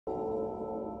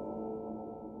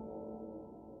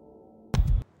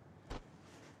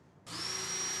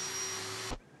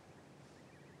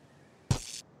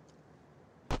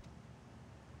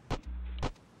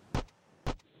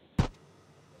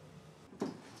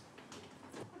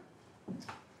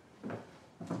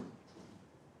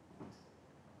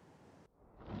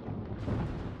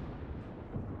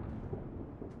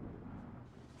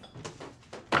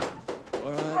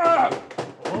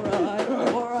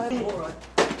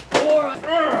You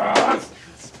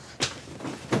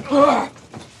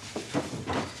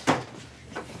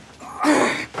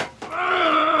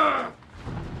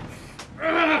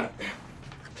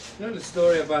know the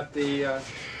story about the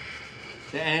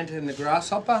ant and the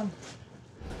grasshopper?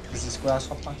 There's this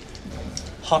grasshopper.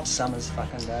 Hot summer's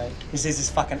fucking day. He sees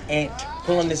this fucking ant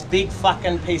pulling this big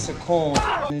fucking piece of corn.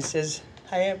 And he says,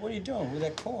 "Hey ant, what are you doing with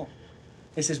that corn?"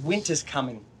 He says, "Winter's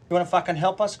coming. You want to fucking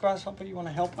help us, grasshopper? You want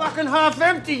to help us?" Fucking half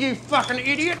empty, you fucking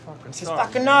idiot! He says,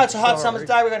 "Fucking no, it's a hot summer's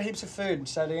day. We've got heaps of food." And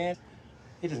so the ant,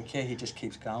 he doesn't care. He just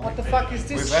keeps going. What the fuck is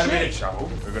this We've had a bit of trouble.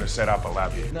 We're going to set up a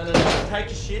lab here. No, take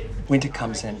your shit. Winter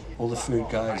comes in, all the food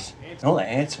goes. And all the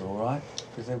ants are all right,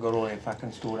 because they've got all their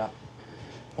fucking stored up,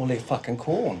 all their fucking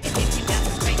corn.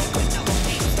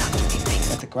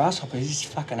 But the grasshopper, he's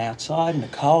fucking outside in the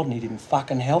cold and he didn't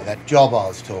fucking help. That job I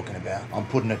was talking about, I'm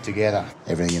putting it together.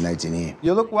 Everything you need's in here.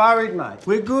 You look worried, mate.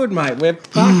 We're good, mate. We're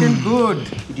fucking good.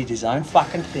 He did his own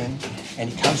fucking thing, and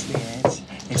he comes to the ants,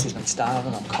 and he says, "I'm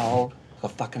starving, I'm cold, I've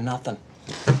got fucking nothing."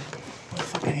 What the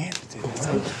fucking ants do?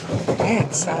 The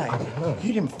ants say,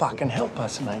 "You didn't fucking help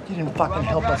us, mate. You didn't fucking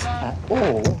help us at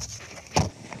all.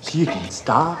 So you can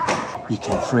starve, you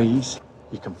can freeze,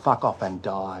 you can fuck off and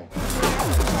die."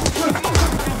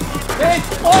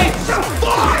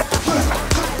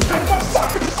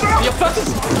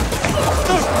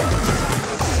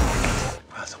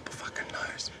 Grasshopper fucking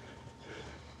knows.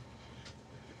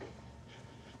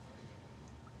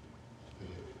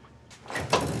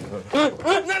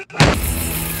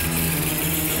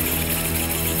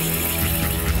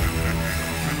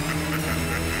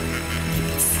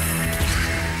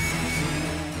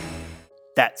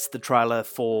 That's the trailer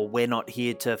for We're Not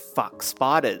Here to Fuck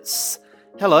Spiders.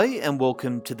 Hello and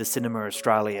welcome to the Cinema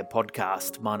Australia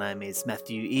podcast. My name is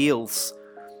Matthew Eales.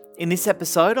 In this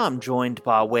episode, I'm joined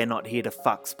by We're Not Here to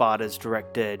Fuck Spiders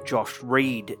director Josh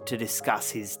Reed to discuss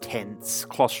his tense,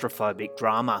 claustrophobic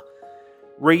drama.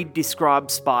 Reed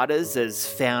describes Spiders as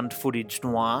found footage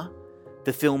noir.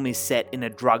 The film is set in a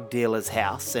drug dealer's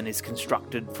house and is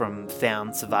constructed from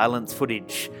found surveillance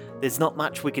footage. There's not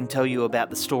much we can tell you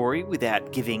about the story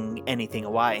without giving anything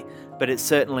away, but it's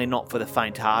certainly not for the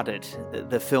faint-hearted.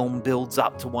 The film builds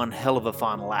up to one hell of a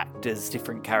final act as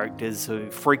different characters who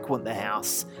frequent the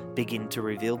house begin to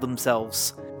reveal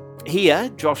themselves. Here,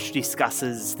 Josh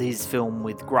discusses his film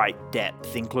with great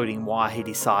depth, including why he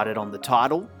decided on the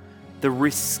title, the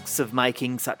risks of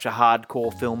making such a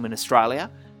hardcore film in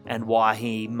Australia, and why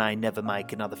he may never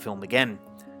make another film again.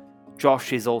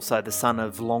 Josh is also the son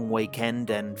of Long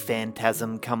Weekend and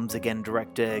Phantasm Comes Again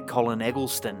director Colin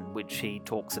Eggleston, which he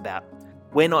talks about.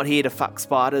 We're Not Here to Fuck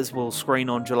Spiders will screen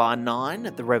on July 9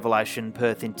 at the Revelation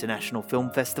Perth International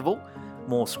Film Festival.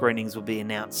 More screenings will be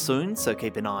announced soon, so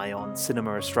keep an eye on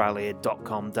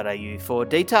cinemaaustralia.com.au for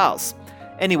details.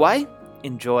 Anyway,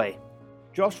 enjoy.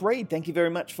 Josh Reed, thank you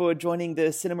very much for joining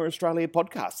the Cinema Australia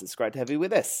podcast. It's great to have you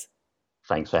with us.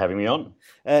 Thanks for having me on.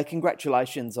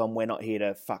 Congratulations on We're Not Here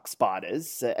to Fuck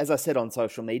Spiders. As I said on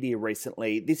social media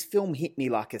recently, this film hit me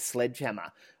like a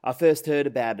sledgehammer. I first heard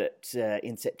about it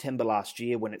in September last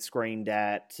year when it screened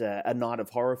at a Night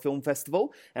of Horror Film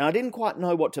Festival, and I didn't quite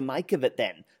know what to make of it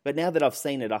then. But now that I've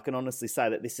seen it, I can honestly say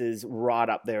that this is right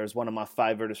up there as one of my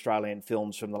favourite Australian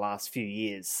films from the last few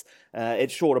years.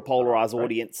 It's sure to polarise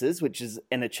audiences, which is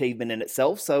an achievement in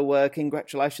itself, so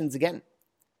congratulations again.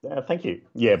 Thank you.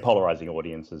 Yeah, polarising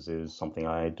audiences is something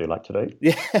I do like to do.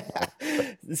 Yeah.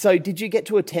 So did you get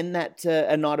to attend that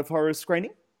A Night of Horror screening?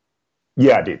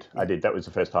 Yeah, I did. That was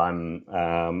the first time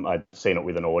I'd seen it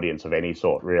with an audience of any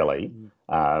sort, really.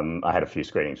 I had a few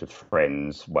screenings with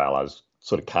friends while I was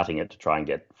sort of cutting it to try and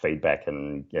get feedback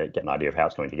and get an idea of how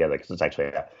it's coming together, because it's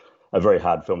actually a very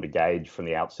hard film to gauge from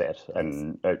the outset,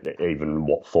 and even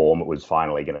what form it was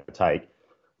finally going to take.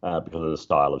 Because of the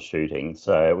style of shooting.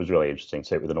 So it was really interesting to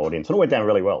see it with an audience. And it went down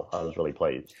really well. I was really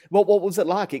pleased. What was it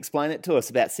like? Explain it to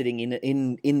us about sitting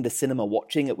in the cinema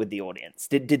watching it with the audience.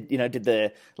 Did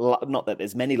the, not that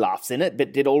there's many laughs in it,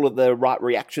 but did all of the right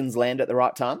reactions land at the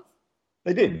right time?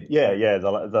 They did. Yeah.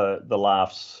 The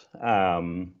laughs,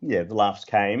 the laughs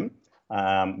came.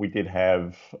 We did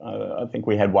have, I think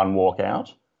we had one walk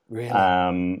out.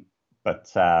 Really?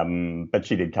 But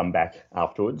she did come back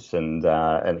afterwards and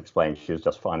explain she was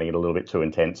just finding it a little bit too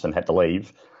intense and had to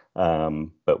leave,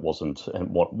 but wasn't, and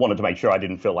wanted to make sure I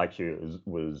didn't feel like she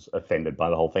was offended by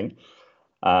the whole thing.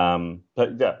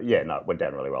 But yeah, no, it went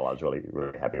down really well. I was really,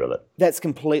 really happy with it. That's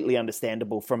completely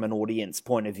understandable from an audience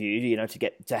point of view,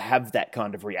 to have that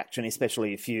kind of reaction,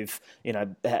 especially if you've,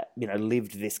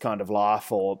 lived this kind of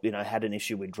life or, had an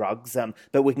issue with drugs.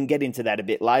 But we can get into that a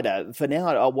bit later. For now,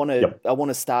 I want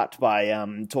to start by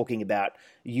talking about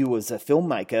you as a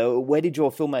filmmaker. Where did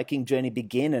your filmmaking journey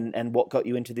begin and what got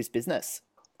you into this business?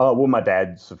 Oh, well, my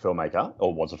dad's a filmmaker,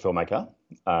 or was a filmmaker.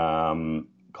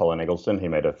 Colin Eggleston, he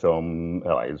made a film,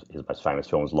 his most famous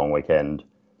film was Long Weekend,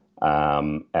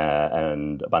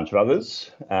 and a bunch of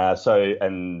others. I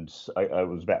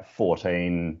was about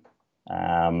 14.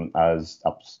 I was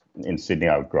up in Sydney.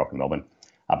 I grew up in Melbourne.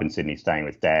 Up in Sydney, staying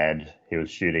with Dad. He was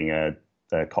shooting a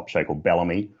cop show called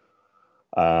Bellamy,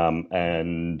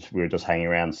 and we were just hanging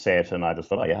around set, and I just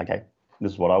thought, oh, yeah, okay,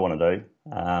 this is what I want to do.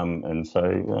 And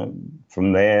so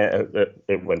from there,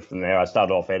 it went from there. I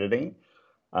started off editing.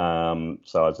 So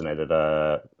I was an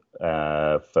editor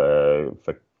for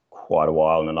quite a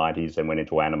while in the 90s, then went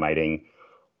into animating.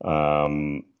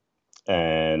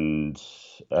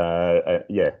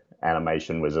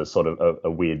 Animation was a sort of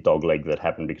a weird dogleg that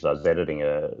happened because I was editing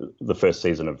the first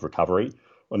season of Recovery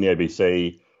on the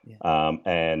ABC. Yeah.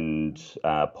 And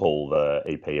Paul, the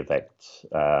EP of that,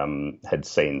 had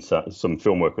seen some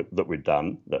film work that we'd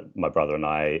done, that my brother and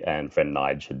I and friend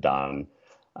Nige had done,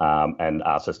 and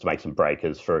asked us to make some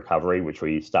breakers for Recovery, which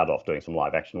we started off doing some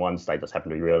live action ones. They just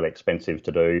happened to be really expensive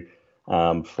to do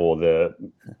for the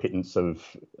pittance of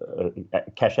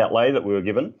cash outlay that we were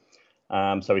given.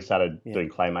 So we started doing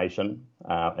claymation,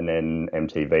 and then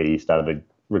MTV started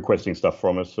requesting stuff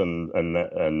from us,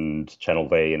 and Channel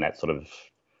V, and that sort of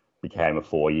became a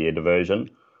 4-year diversion,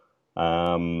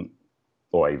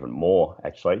 or even more,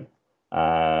 actually.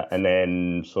 And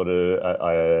then sort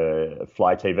of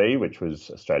Fly TV, which was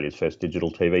Australia's first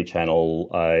digital TV channel.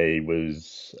 I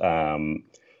was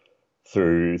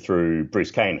through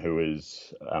Bruce Kane, who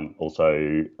was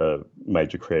also a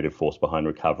major creative force behind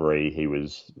Recovery. He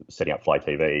was setting up Fly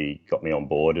TV, got me on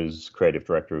board as creative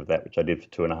director of that, which I did for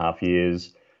 2.5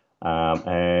 years.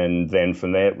 And then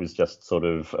from there, it was just sort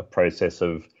of a process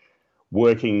of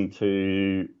working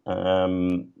to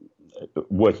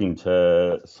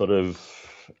sort of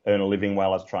earn a living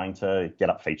while I was trying to get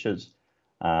up features.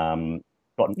 So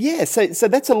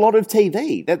that's a lot of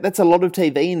TV. That's a lot of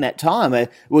TV in that time.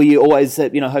 Were you always,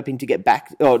 hoping to get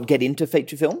back or get into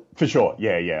feature film? For sure,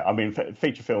 yeah. I mean,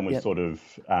 feature film was sort of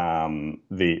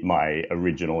my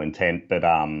original intent, but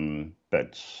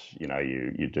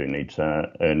you do need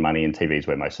to earn money, and TV is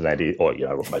where most of that is, or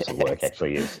most of the work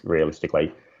actually is,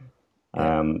 realistically.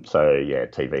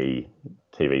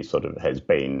 TV sort of has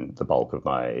been the bulk of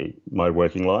my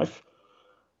working life.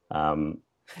 I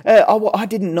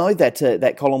didn't know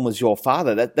that Colin was your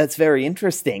father. That's very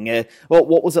interesting.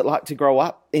 What was it like to grow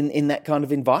up in that kind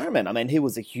of environment? I mean, he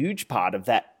was a huge part of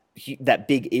that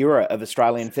big era of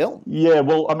Australian film. Yeah,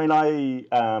 well, I mean, I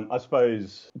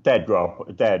suppose Dad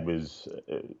was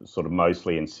sort of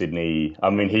mostly in Sydney. I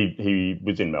mean, he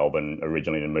was in Melbourne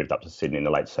originally and moved up to Sydney in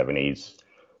the late 70s.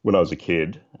 When I was a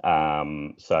kid.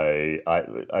 So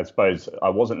I suppose I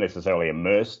wasn't necessarily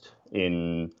immersed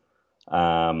in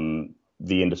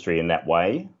the industry in that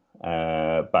way,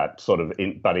 but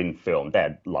in film.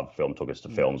 Dad loved film, took us to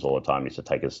films all the time, used to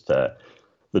take us to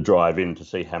the drive-in to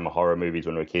see Hammer horror movies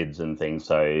when we were kids and things.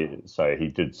 So he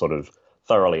did sort of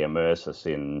thoroughly immerse us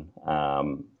in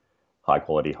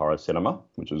high-quality horror cinema,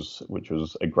 which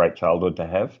was a great childhood to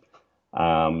have.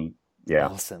 Yeah.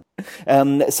 Awesome.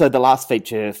 So the last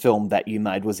feature film that you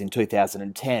made was in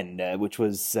 2010, which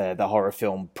was the horror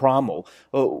film Primal.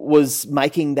 Was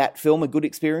making that film a good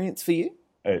experience for you?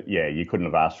 Yeah, you couldn't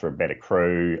have asked for a better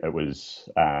crew. It was,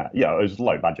 it was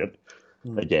low budget.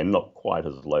 Again, not quite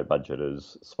as low budget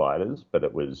as Spiders, but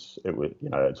it was,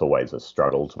 it's always a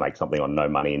struggle to make something on no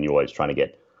money, and you're always trying to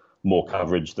get more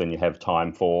coverage than you have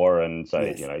time for, and so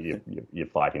you're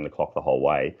fighting the clock the whole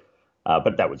way.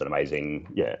 But that was an amazing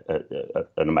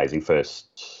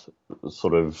first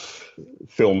sort of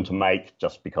film to make,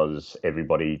 just because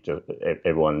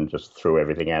everyone just threw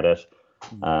everything at it.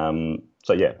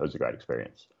 It was a great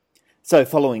experience. So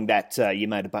following that, you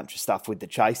made a bunch of stuff with the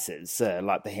Chasers,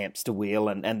 like the Hamster Wheel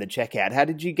and the Checkout. How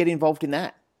did you get involved in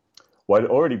that? Well, I'd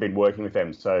already been working with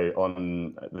them. So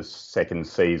on the second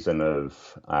season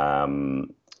of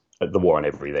The War on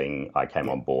Everything, I came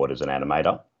on board as an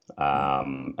animator.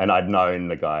 And I'd known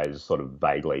the guys sort of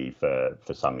vaguely for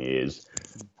some years.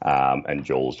 And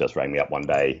Jules just rang me up one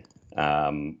day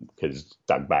because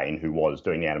Doug Bain, who was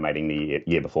doing the animating the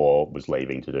year before, was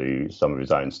leaving to do some of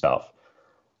his own stuff.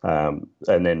 And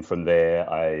then from there,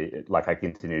 I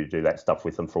continued to do that stuff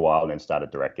with them for a while, and then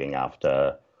started directing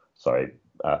after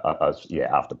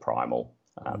after Primal,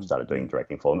 started doing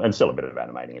directing for them, and still a bit of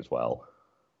animating as well.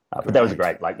 But that was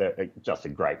just a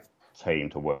great team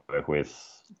to work with.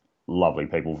 Lovely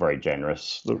people, very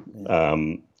generous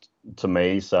to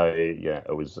me. So yeah,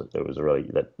 it was a really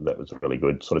that was a really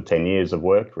good sort of 10 years of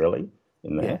work really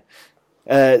in there.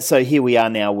 Yeah. So here we are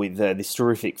now with this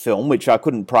terrific film, which I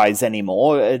couldn't praise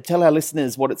anymore. Tell our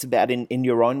listeners what it's about in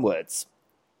your own words.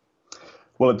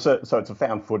 Well, it's a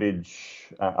found footage.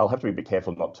 I'll have to be a bit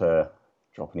careful not to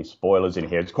drop any spoilers in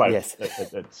here. It's quite. Yes.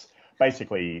 It's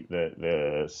basically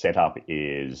the setup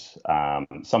is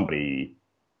somebody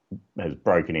has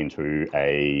broken into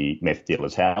a meth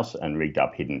dealer's house and rigged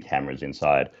up hidden cameras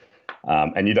inside.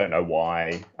 And you don't know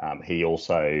why. He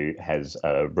also has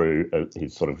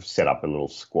he's sort of set up a little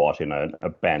squat in an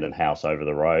abandoned house over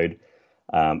the road.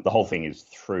 The whole thing is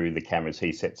through the cameras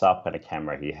he sets up and a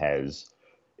camera he has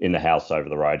in the house over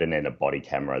the road, and then a body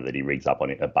camera that he rigs up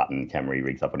on it, a button camera he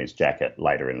rigs up on his jacket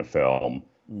later in the film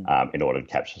in order to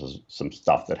capture some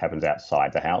stuff that happens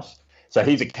outside the house. So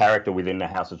he's a character within the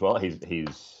house as well.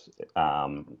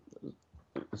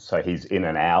 So he's in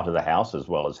and out of the house as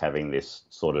well as having this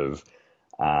sort of,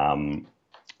 I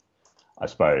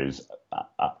suppose,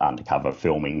 undercover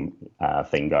filming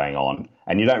thing going on.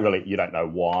 And you don't know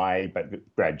why, but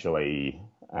gradually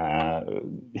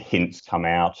hints come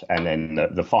out, and then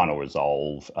the final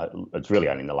resolve. It's really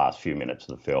only in the last few minutes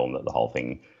of the film that the whole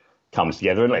thing comes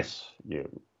together, unless you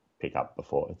pick up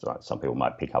before. It's like some people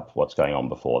might pick up what's going on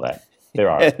before that. There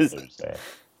are clues there.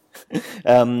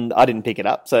 I didn't pick it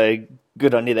up, so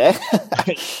good on you there.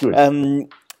 Good.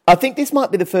 I think this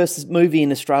might be the first movie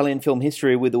in Australian film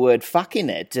history with the word "fuck" in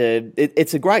it.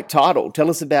 It's a great title. Tell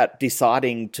us about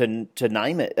deciding to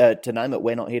name it.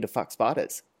 We're not here to fuck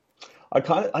spiders. I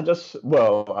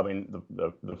mean,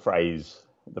 the phrase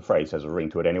has a ring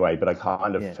to it anyway, but I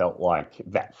kind of felt like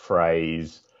that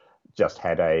phrase just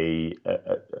had a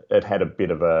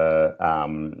bit of a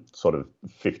sort of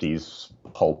 50s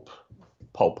pulp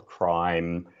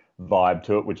crime vibe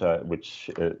to it, which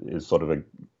is sort of a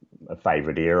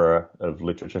favourite era of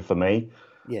literature for me.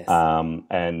 Yes. I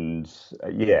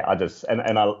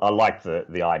like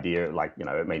the idea, like, you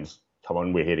know, it means, come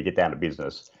on, we're here to get down to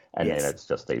business. And then it's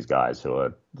just these guys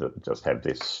who just have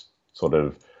this sort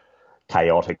of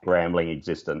chaotic, rambling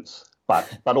existence.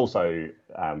 But also,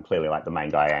 clearly, like the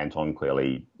main guy, Anton,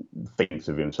 clearly thinks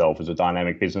of himself as a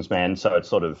dynamic businessman. So it's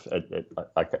sort of,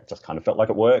 I just kind of felt like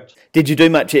it worked. Did you do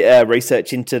much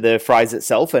research into the phrase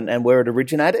itself and where it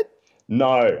originated?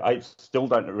 No, I still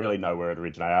don't really know where it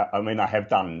originated. I mean, I have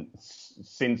done,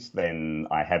 since then,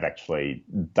 I have actually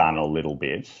done a little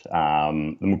bit.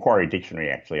 The Macquarie Dictionary,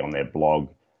 actually, on their blog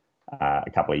a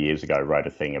couple of years ago, wrote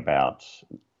a thing about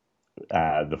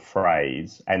the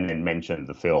phrase and then mentioned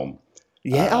the film.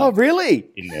 Yeah. Oh,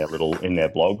 really? In their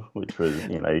blog, which was,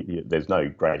 you know, there's no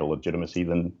greater legitimacy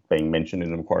than being mentioned in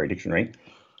the Macquarie Dictionary.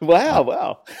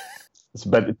 Wow.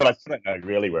 But I still don't know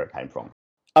really where it came from.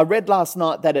 I read last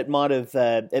night that it might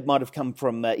have come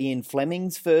from Ian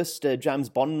Fleming's first James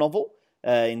Bond novel,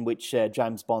 in which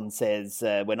James Bond says,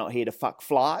 "We're not here to fuck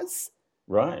flies."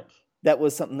 Right. That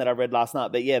was something that I read last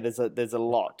night, but yeah, there's a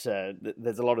lot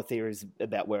of theories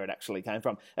about where it actually came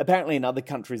from. Apparently, in other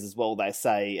countries as well, they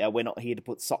say we're not here to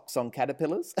put socks on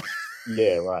caterpillars.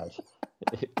 Yeah, right.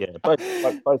 Yeah, both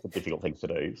are difficult things to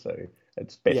do, so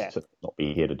it's best to not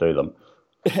be here to do them.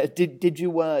 Did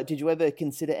you ever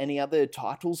consider any other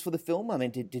titles for the film? I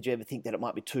mean, did you ever think that it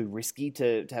might be too risky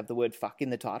to have the word "fuck" in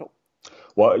the title?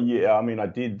 Well, yeah, I mean, I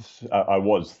did. I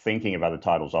was thinking of other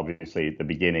titles, obviously, at the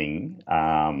beginning,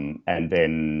 and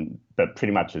then, but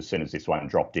pretty much as soon as this one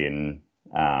dropped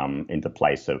into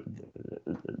place,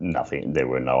 nothing. There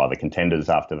were no other contenders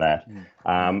after that.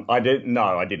 I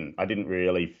didn't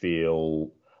really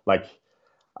feel like.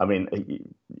 I mean,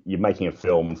 you're making a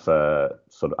film for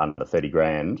sort of under 30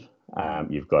 grand.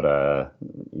 You've got to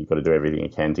do everything you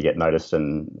can to get noticed,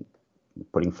 and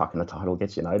putting "fuck" in the title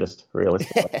gets you noticed,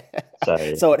 realistically.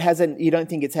 So it hasn't. You don't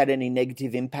think it's had any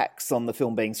negative impacts on the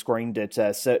film being screened at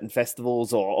certain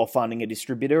festivals or finding a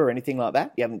distributor or anything like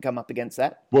that? You haven't come up against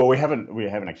that? Well, we haven't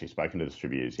actually spoken to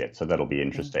distributors yet, so that'll be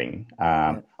interesting.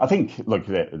 I think, look,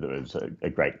 there was a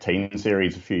great teen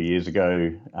series a few years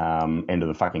ago, End of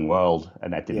the Fucking World,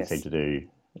 and that didn't seem to do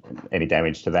any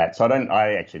damage to that. So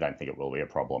I actually don't think it will be a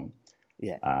problem.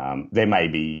 Yeah. There may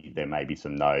be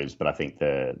some no's, but I think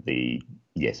the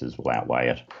yeses will outweigh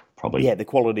it, probably. Yeah, the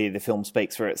quality of the film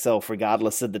speaks for itself,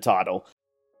 regardless of the title.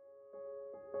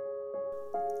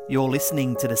 You're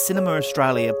listening to the Cinema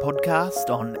Australia podcast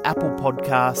on Apple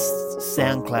Podcasts,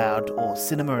 SoundCloud, or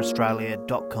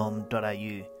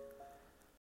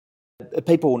cinemaaustralia.com.au.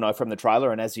 People will know from the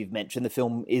trailer, and as you've mentioned, the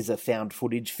film is a found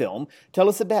footage film. Tell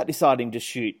us about deciding to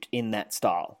shoot in that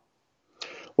style.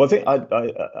 Well, I think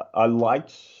I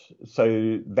liked,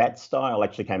 so that style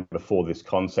actually came before this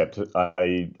concept.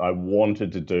 I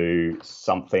wanted to do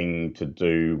something to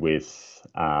do with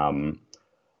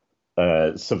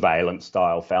surveillance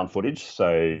style found footage.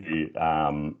 So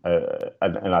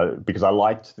because I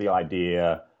liked the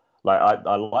idea. There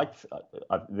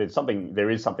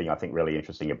is something I think really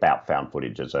interesting about found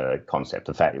footage as a concept.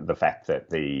 The fact that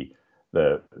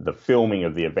the filming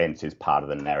of the events is part of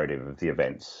the narrative of the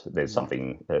events. There's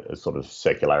something, a sort of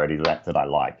circularity to that I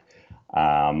like.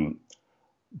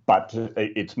 But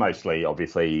it's mostly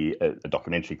obviously a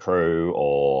documentary crew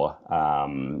or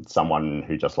someone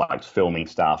who just likes filming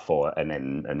stuff,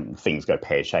 and things go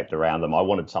pear-shaped around them. I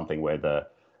wanted something where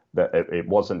it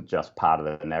wasn't just part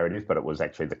of the narrative, but it was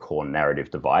actually the core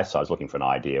narrative device. So I was looking for an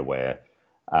idea where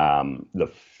the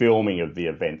filming of the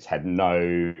events had no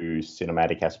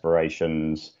cinematic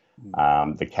aspirations.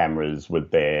 The cameras were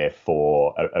there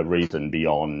for a reason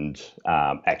beyond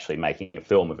actually making a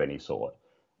film of any sort.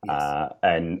 Yes.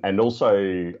 And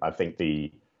also, I think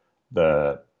the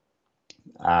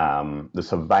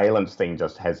surveillance thing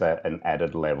just has an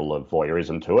added level of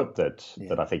voyeurism to it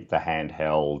that I think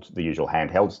the usual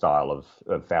handheld style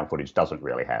of found footage doesn't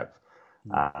really have.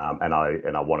 And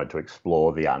I wanted to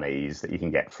explore the unease that you can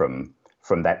get from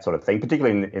that sort of thing,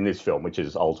 particularly in this film, which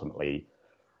is ultimately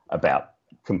about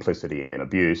complicity and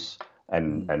abuse,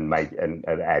 and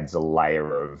it adds a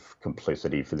layer of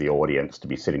complicity for the audience to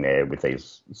be sitting there with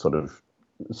these sort of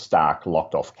stark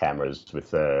locked off cameras with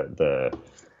the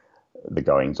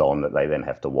goings on that they then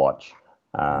have to watch.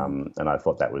 And I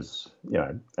thought that was,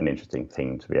 an interesting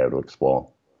thing to be able to explore.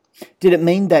 Did it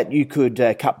mean that you could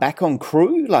cut back on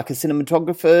crew, like a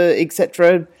cinematographer,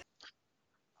 etc.?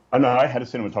 Oh, no, I had a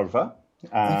cinematographer.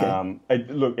 Okay.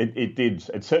 It did.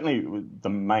 It certainly, the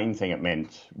main thing it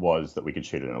meant was that we could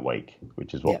shoot it in a week,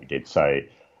 which is what we did. So,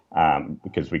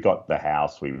 because we got the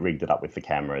house, we rigged it up with the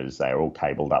cameras. They were all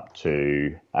cabled up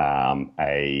to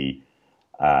a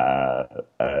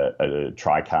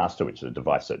TriCaster, which is a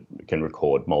device that can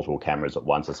record multiple cameras at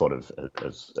once, a sort of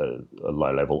a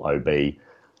low-level OB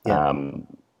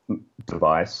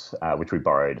device, which we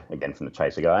borrowed again from the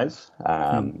Chaser guys.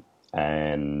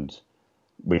 And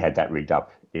we had that rigged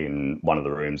up in one of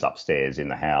the rooms upstairs in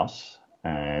the house,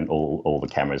 and all the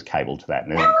cameras cabled to that.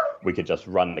 And then we could just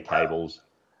run the cables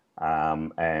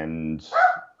and...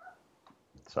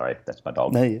 Sorry, that's my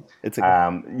dog. No, it's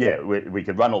okay. We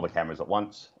could run all the cameras at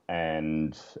once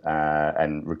and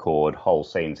record whole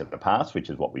scenes in the past, which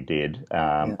is what we did.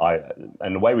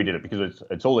 And the way we did it, because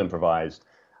it's all improvised,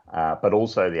 but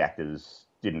also the actors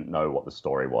didn't know what the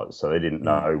story was, so they didn't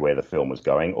know where the film was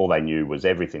going. All they knew was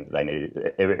everything they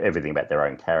needed, everything about their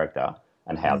own character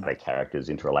and how their characters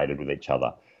interrelated with each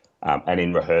other. And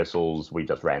in rehearsals, we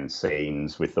just ran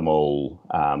scenes with them all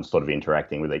sort of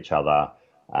interacting with each other.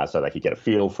 So they could get a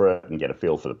feel for it and get a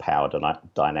feel for the power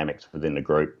dynamics within the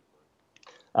group.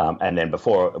 And then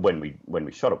when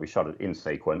we shot it in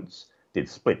sequence, did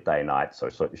split day night, so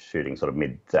shooting sort of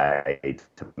midday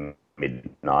to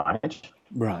midnight.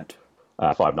 Right.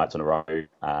 5 nights in a row.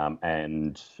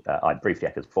 And I'd brief the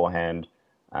actors beforehand,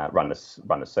 run the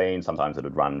scene. Sometimes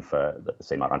the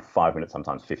scene might run 5 minutes,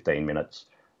 sometimes 15 minutes.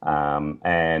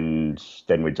 And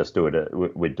then we'd just do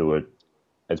it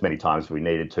as many times as we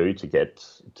needed to get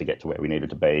to where we needed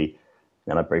to be,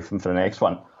 and I briefed them for the next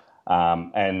one,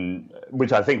 and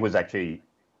which I think was actually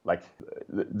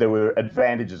there were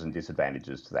advantages and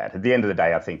disadvantages to that. At the end of the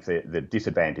day, I think the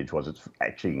disadvantage was it's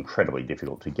actually incredibly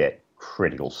difficult to get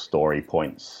critical story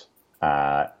points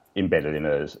embedded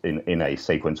in a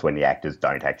sequence when the actors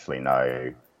don't actually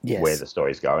know where the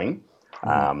story's going.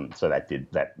 So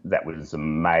that was a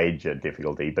major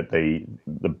difficulty, but the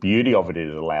beauty of it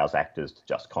is it allows actors to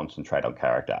just concentrate on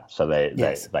character. So they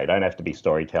don't have to be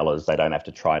storytellers. They don't have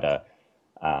to try to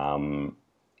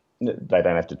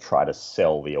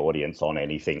sell the audience on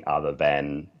anything other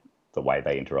than the way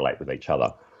they interrelate with each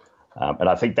other. And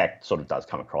I think that sort of does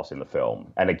come across in the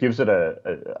film, and it gives it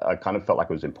I kind of felt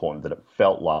like it was important that it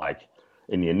felt like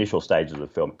in the initial stages of the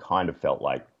film, kind of felt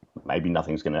like maybe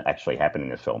nothing's going to actually happen in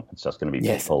this film. It's just going to be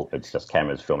people. It's just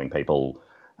cameras filming people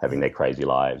having their crazy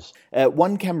lives.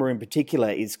 One camera in particular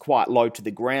is quite low to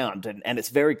the ground, and it's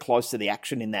very close to the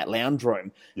action in that lounge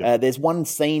room. Yep. There's one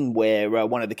scene where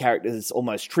one of the characters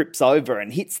almost trips over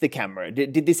and hits the camera.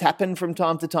 Did this happen from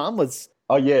time to time?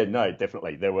 Oh yeah, no,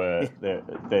 definitely. There were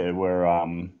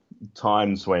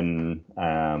times when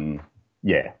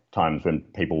yeah, times when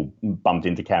people bumped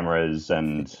into cameras,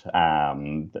 and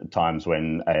times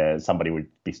when somebody would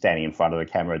be standing in front of the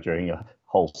camera during a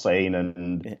whole scene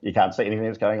and you can't see anything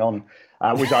that's going on,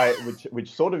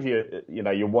 which sort of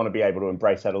you want to be able to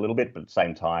embrace that a little bit, but at the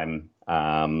same time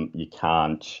you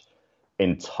can't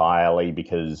entirely,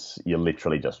 because you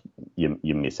literally just you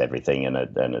miss everything, and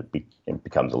it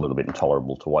becomes a little bit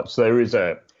intolerable to watch. So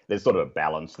there's sort of a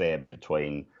balance there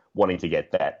between wanting to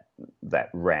get that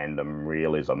random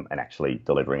realism and actually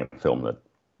delivering a film that,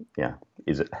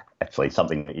 is it actually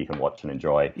something that you can watch and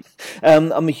enjoy.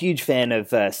 I'm a huge fan of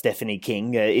Stephanie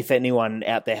King. If anyone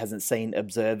out there hasn't seen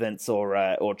Observance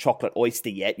or Chocolate Oyster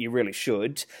yet, you really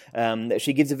should.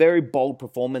 She gives a very bold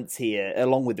performance here,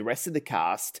 along with the rest of the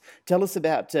cast. Tell us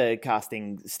about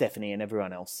casting Stephanie and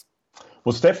everyone else.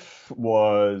 Well, Steph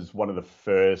was one of the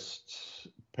first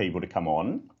people to come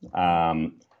on.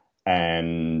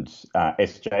 And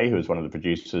SJ, who was one of the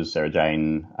producers, Sarah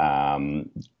Jane,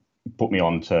 put me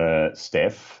on to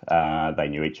Steph. They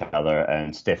knew each other,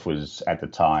 and Steph was at the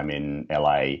time in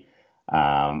LA.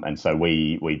 And so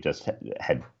we just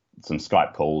had some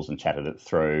Skype calls and chatted it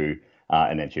through.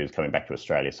 And then she was coming back to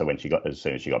Australia. So as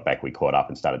soon as she got back, we caught up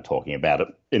and started talking about it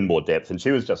in more depth. And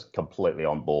she was just completely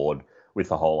on board with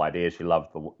the whole idea. She loved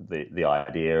the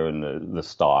idea and the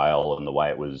style and the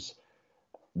way it was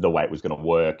going to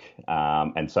work,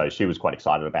 and so she was quite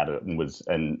excited about it,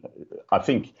 and I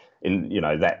think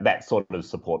that sort of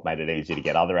support made it easier to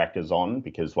get other actors on,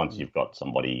 because once you've got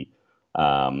somebody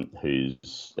who's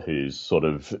sort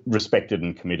of respected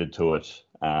and committed to it,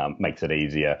 makes it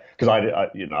easier. Because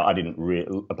I didn't really,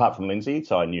 apart from Lindsay,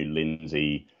 so I knew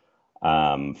Lindsay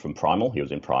from Primal. He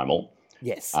was in Primal.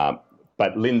 Yes.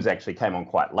 But Linz actually came on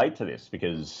quite late to this,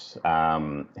 because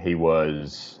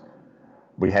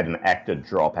we had an actor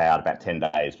drop out about 10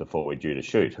 days before we were due to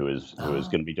shoot, who was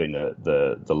going to be doing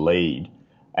the lead.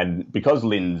 And because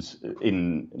Lynn's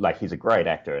he's a great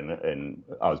actor, and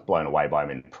I was blown away by him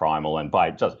in Primal, and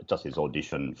by just his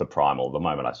audition for Primal. The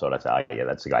moment I saw it, I said, oh, yeah,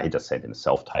 that's the guy. He just sent in a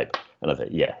self-tape. And I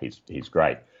thought, yeah, he's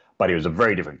great. But he was a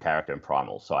very different character in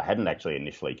Primal, so I hadn't actually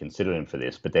initially considered him for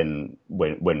this. But then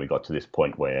when we got to this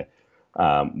point where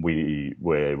we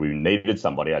needed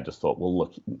somebody, I just thought, well,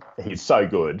 look, he's so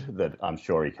good that I'm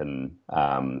sure he can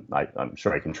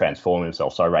transform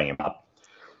himself. So I rang him up,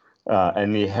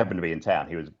 and he happened to be in town.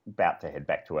 He was about to head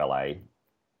back to LA,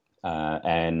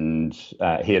 and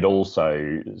he had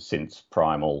also, since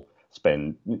Primal,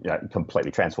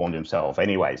 completely transformed himself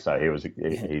anyway. So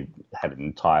he had an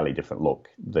entirely different look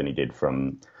than he did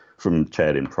from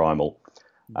Chad in Primal.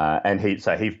 And he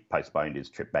postponed his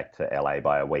trip back to LA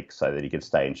by a week so that he could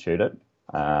stay and shoot it.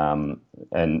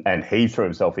 And he threw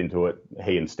himself into it.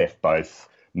 He and Steph both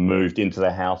moved into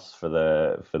the house for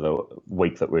the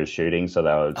week that we were shooting. So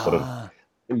they were sort of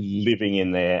living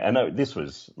in there. And this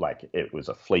was it was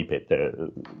a flea pit.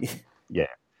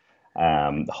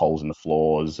 Holes in the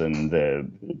floors and the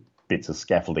bits of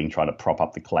scaffolding trying to prop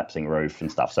up the collapsing roof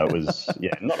and stuff. So it was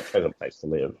not a pleasant place to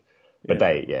live. But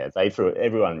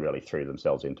everyone really threw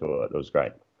themselves into it. It was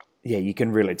great. Yeah, you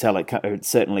can really tell it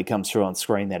certainly comes through on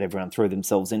screen that everyone threw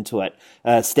themselves into it.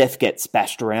 Steph gets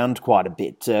bashed around quite a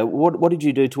bit. What did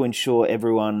you do to ensure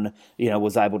everyone,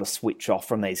 was able to switch off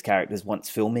from these characters once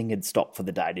filming had stopped for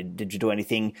the day? Did you do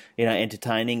anything,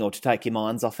 entertaining or to take your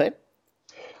minds off it?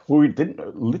 Well, we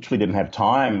literally didn't have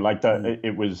time.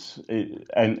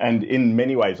 And in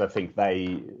many ways, I think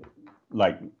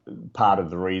part of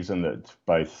the reason that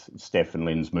both Steph and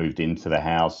Lynn's moved into the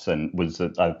house and was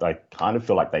that I kind of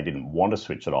feel like they didn't want to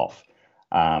switch it off.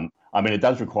 It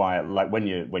does require, when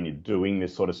you're doing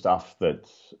this sort of stuff that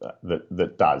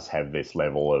does have this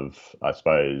level of, I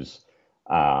suppose,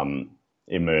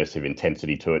 immersive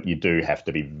intensity to it, you do have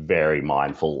to be very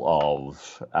mindful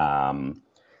of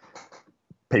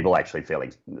people actually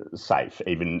feeling safe,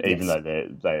 even though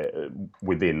they're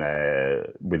within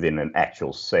an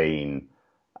actual scene,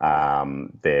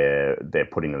 they're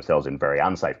putting themselves in very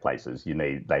unsafe places.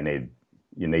 They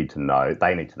need to know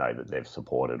that they've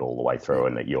supported all the way through,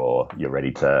 and that you're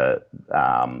ready to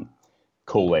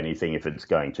call anything if it's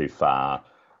going too far.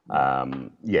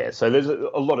 So there's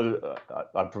a lot of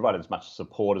I provided as much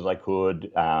support as I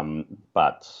could,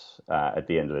 but at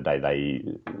the end of the day,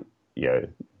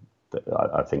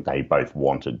 I think they both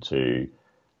wanted to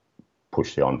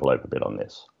push the envelope a bit on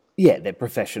this. Yeah, they're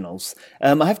professionals.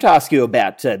 I have to ask you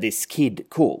about this kid,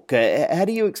 Cook. How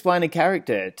do you explain a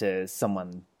character to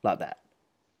someone like that?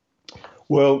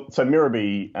 Well, so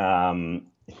Miraby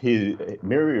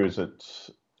was at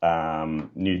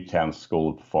Newtown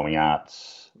School of Performing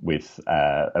Arts with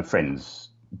a friend's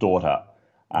daughter,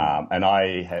 So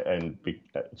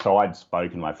I'd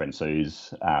spoken to my friend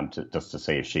Suze just to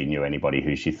see if she knew anybody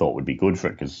who she thought would be good for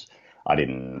it, because I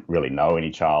didn't really know any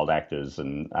child actors,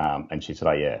 and she said,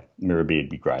 "Oh yeah, Mirabee would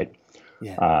be great."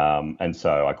 Yeah. And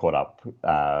so I caught up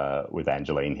with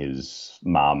Angeline, his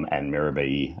mum, and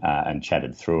Mirabee, and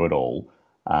chatted through it all.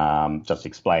 Just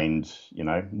explained,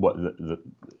 what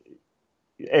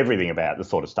everything about the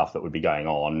sort of stuff that would be going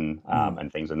on,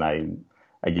 and things. And they,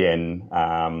 again,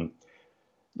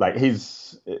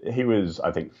 he was,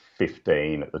 I think,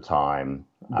 15 at the time.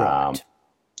 Right.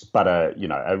 But a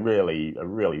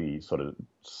really sort of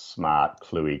smart,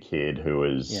 cluey kid who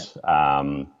was,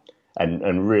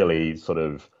 and really sort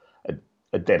of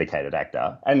a dedicated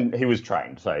actor. And he was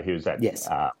trained, so he was at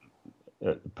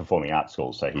performing arts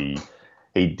school. So he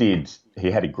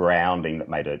had a grounding that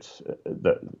made it,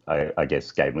 that I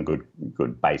guess gave him a good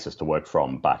basis to work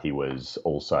from. But he was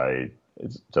also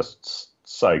just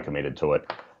so committed to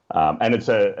it. And it's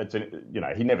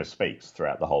he never speaks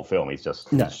throughout the whole film. He's just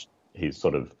he's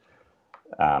sort of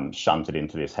shunted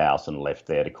into this house and left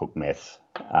there to cook meth,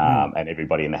 and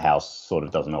everybody in the house sort of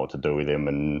doesn't know what to do with him,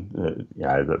 and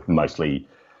mostly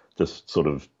just sort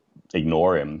of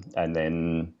ignore him. And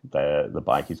then the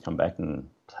bikies come back and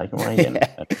take him away again.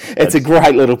 It's a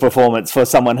great little performance for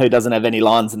someone who doesn't have any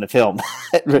lines in the film.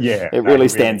 It really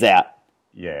stands out.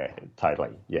 Yeah, totally.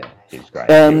 Yeah, he's great.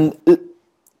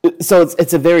 So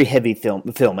it's a very heavy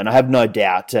film, and I have no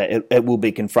doubt it will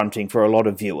be confronting for a lot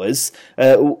of viewers.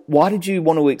 Why did you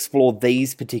want to explore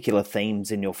these particular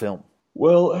themes in your film?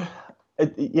 Well,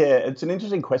 it's an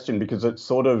interesting question, because it's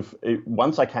sort of,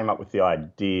 once I came up with the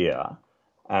idea,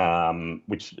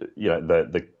 which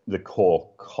the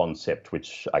core concept,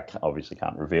 which I obviously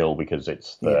can't reveal because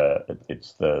it's the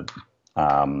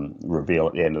reveal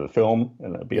at the end of the film,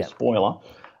 and it'll be a spoiler.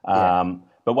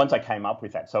 But once I came up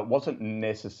with that, so it wasn't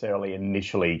necessarily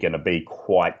initially going to be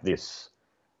quite this,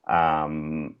 I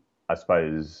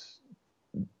suppose,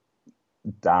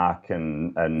 dark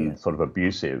and sort of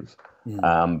abusive.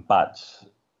 But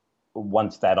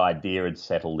once that idea had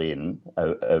settled in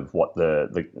of what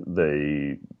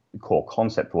the core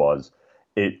concept was,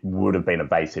 it would have been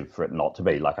evasive for it not to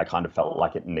be. Like, I kind of felt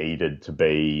like it needed to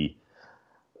be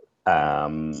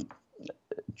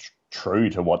true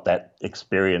to what that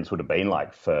experience would have been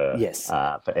like for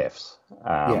F's,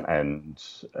 and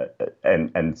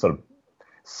sort of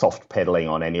soft pedaling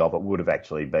on any of it would have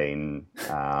actually been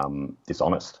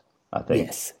dishonest, I think.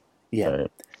 Yes, yeah.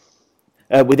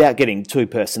 Without getting too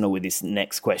personal with this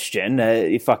next question,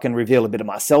 if I can reveal a bit of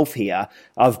myself here,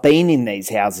 I've been in these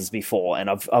houses before, and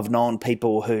I've known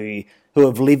people who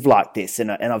have lived like this,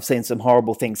 and I've seen some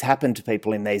horrible things happen to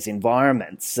people in these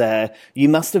environments. You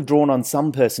must have drawn on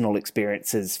some personal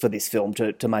experiences for this film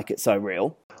to make it so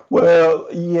real. Well,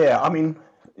 yeah, I mean,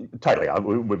 totally.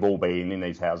 We've all been in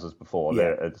these houses before.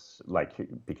 Yeah. It's like,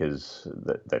 because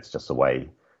that's just the way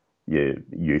your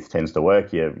youth tends to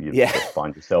work. You just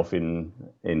find yourself in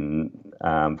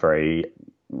very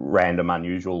random,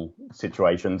 unusual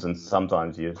situations, and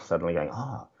sometimes you're suddenly going,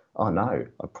 oh no,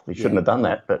 I probably shouldn't have done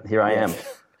that, but here I am.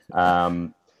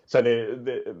 So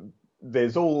there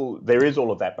is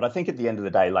all of that, but I think at the end of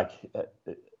the day, like,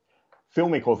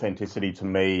 filmic authenticity to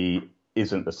me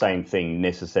isn't the same thing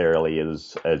necessarily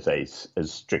as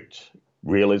strict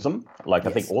realism. Like,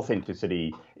 I think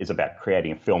authenticity is about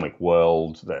creating a filmic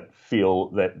world that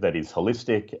is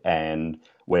holistic, and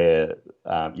where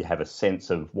you have a sense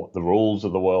of what the rules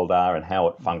of the world are and how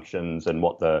it functions and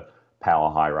what the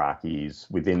power hierarchies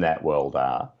within that world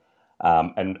are.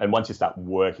 And once you start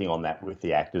working on that with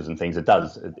the actors and things,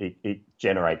 it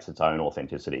generates its own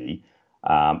authenticity.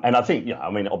 And I think,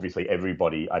 obviously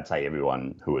I'd say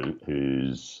everyone who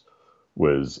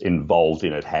was involved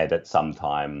in it had at some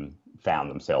time found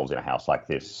themselves in a house like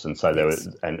this. And so there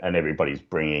was, and everybody's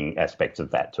bringing aspects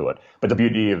of that to it. But the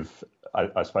beauty of,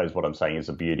 I suppose what I'm saying is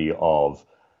the beauty of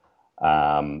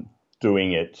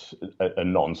doing it a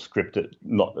non-scripted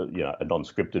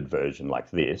version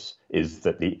like this is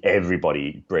that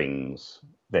everybody brings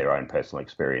their own personal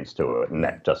experience to it, and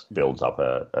that just builds up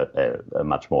a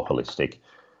much more holistic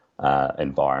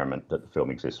environment that the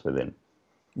film exists within.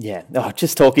 Yeah,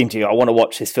 just talking to you, I want to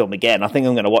watch this film again. I think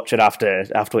I'm going to watch it after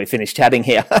we finish chatting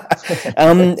here.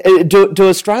 Do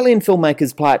Australian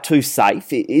filmmakers play it too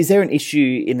safe? Is there an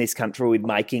issue in this country with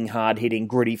making hard-hitting,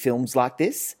 gritty films like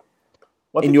this?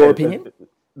 Well, in your opinion?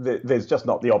 There's just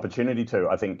not the opportunity to.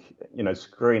 I think,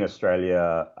 Screen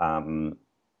Australia aren't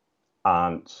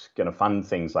going to fund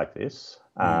things like this,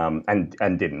 and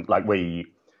didn't.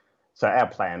 So our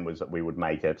plan was that we would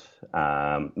make it,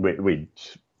 we'd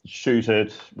shoot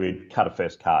it, we'd cut a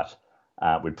first cut,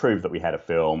 we'd prove that we had a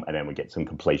film, and then we'd get some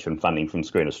completion funding from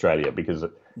Screen Australia, because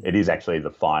it is actually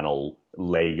the final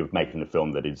leg of making the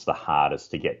film that is the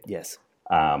hardest to get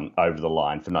over the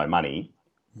line for no money.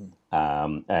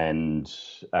 But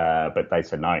they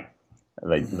said no.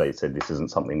 They said this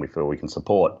isn't something we feel we can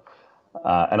support.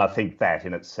 And I think that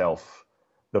in itself,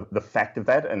 the fact of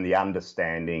that and the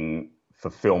understanding for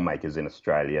filmmakers in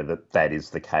Australia that is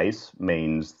the case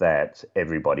means that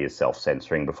everybody is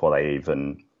self-censoring before they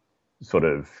even sort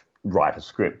of write a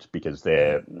script, because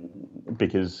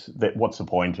what's the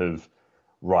point of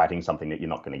writing something that you're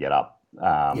not going to get up?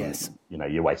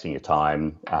 You're wasting your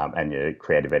time and your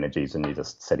creative energies, and you're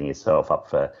just setting yourself up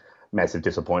for massive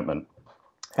disappointment.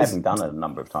 Having done it a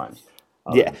number of times.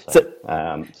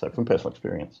 So from personal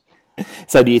experience.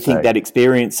 So do you think that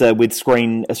experience with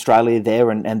Screen Australia there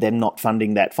and them not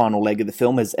funding that final leg of the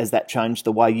film, has that changed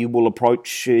the way you will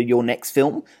approach your next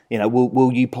film?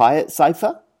 Will you play it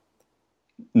safer?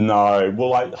 No.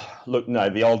 Well,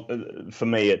 for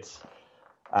me, it's,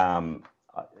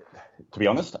 to be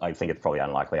honest, I think it's probably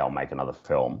unlikely I'll make another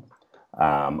film.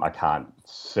 I can't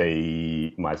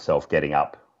see myself getting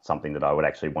up something that I would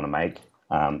actually want to make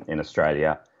in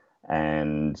Australia.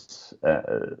 And this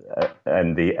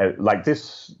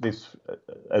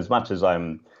as much as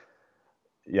I'm,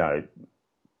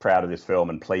 proud of this film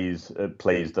and pleased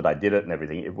that I did it and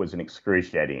everything, it was an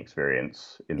excruciating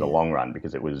experience in the long run,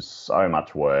 because it was so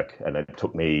much work, and it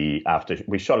took me, after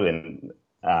we shot it in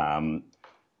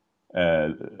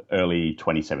early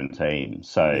 2017,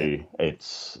 so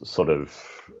it's sort of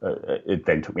it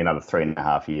then took me another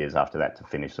 3.5 years after that to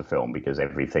finish the film, because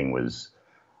everything was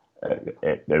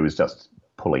it was just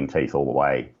pulling teeth all the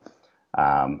way.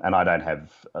 And I don't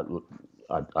have,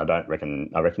 I reckon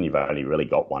you've only really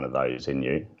got one of those in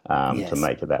you to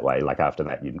make it that way. Like after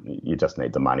that, you just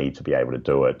need the money to be able to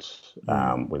do it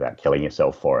without killing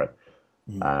yourself for it.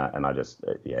 And I just,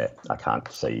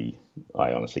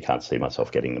 I honestly can't see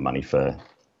myself getting the money for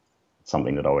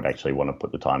something that I would actually want to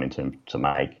put the time into to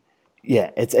make.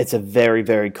 Yeah, it's a very,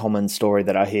 very common story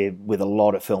that I hear with a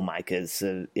lot of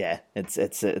filmmakers.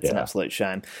 It's an absolute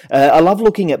shame. I love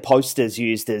looking at posters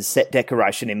used as set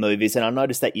decoration in movies, and I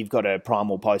noticed that you've got a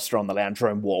Primal poster on the lounge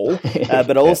room wall,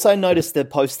 but I also noticed the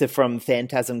poster from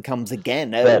Phantasm Comes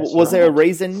Again. Was there a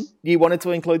reason you wanted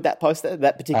to include that poster,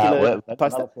 that particular that's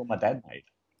poster? Another film my dad made.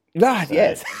 Right,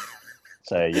 yes.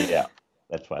 So, yeah,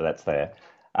 that's why that's there.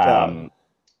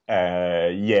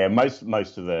 Most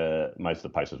of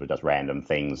the posters were just random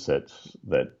things that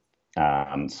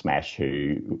Smash,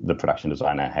 who the production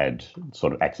designer, had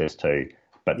sort of access to,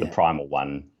 but the Primal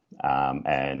one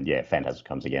and Phantasm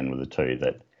Comes Again were the two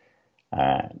that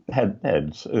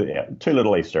had two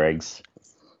little Easter eggs.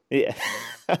 Yeah,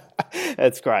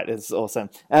 that's great. It's awesome.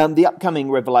 The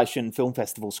upcoming Revelation Film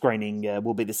Festival screening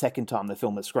will be the second time the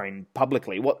film is screened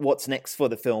publicly. What's next for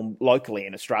the film locally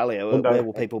in Australia? Where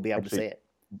will people be able to see it?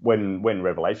 When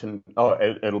Revelation,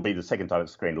 it'll be the second time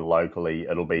it's screened locally.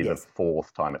 It'll be the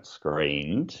fourth time it's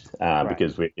screened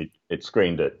because it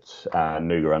screened at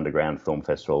Nooga Underground Film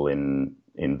Festival in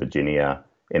Virginia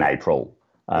in April,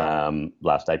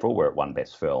 last April, where it won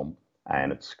Best Film,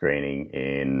 and it's screening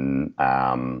in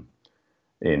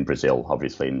Brazil,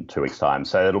 obviously, in 2 weeks' time.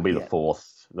 So it'll be the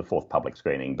fourth public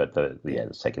screening, but the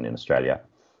second in Australia.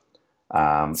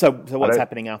 So what's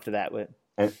happening after that?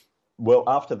 Well,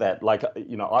 after that,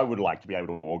 I would like to be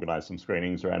able to organise some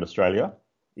screenings around Australia.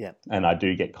 Yeah. And I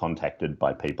do get contacted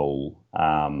by people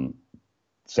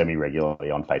semi-regularly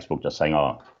on Facebook just saying,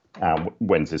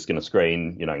 when's this going to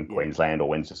screen, in Queensland, or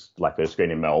when's this likely to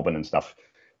screen in Melbourne and stuff.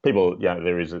 People,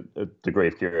 there is a degree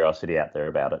of curiosity out there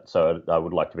about it. So I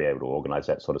would like to be able to organise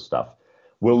that sort of stuff.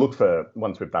 We'll look for,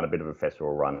 once we've done a bit of a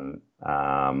festival run,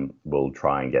 we'll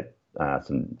try and get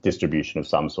some distribution of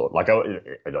some sort.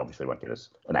 It obviously won't get us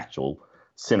an actual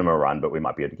cinema run, but we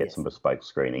might be able to get some bespoke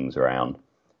screenings around,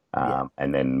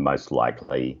 and then most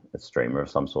likely a streamer of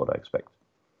some sort, I expect.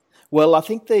 Well, I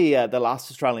think the last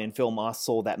Australian film I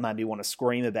saw that made me want to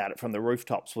scream about it from the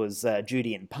rooftops was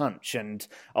Judy and Punch, and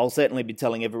I'll certainly be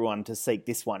telling everyone to seek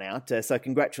this one out. So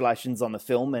congratulations on the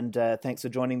film, and thanks for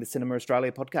joining the Cinema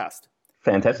Australia podcast.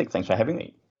 Fantastic. Thanks for having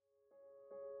me.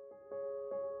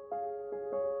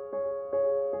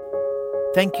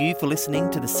 Thank you for listening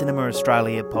to the Cinema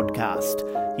Australia podcast.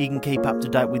 You can keep up to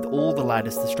date with all the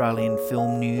latest Australian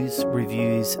film news,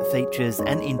 reviews, features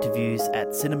and interviews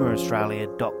at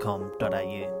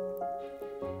cinemaaustralia.com.au.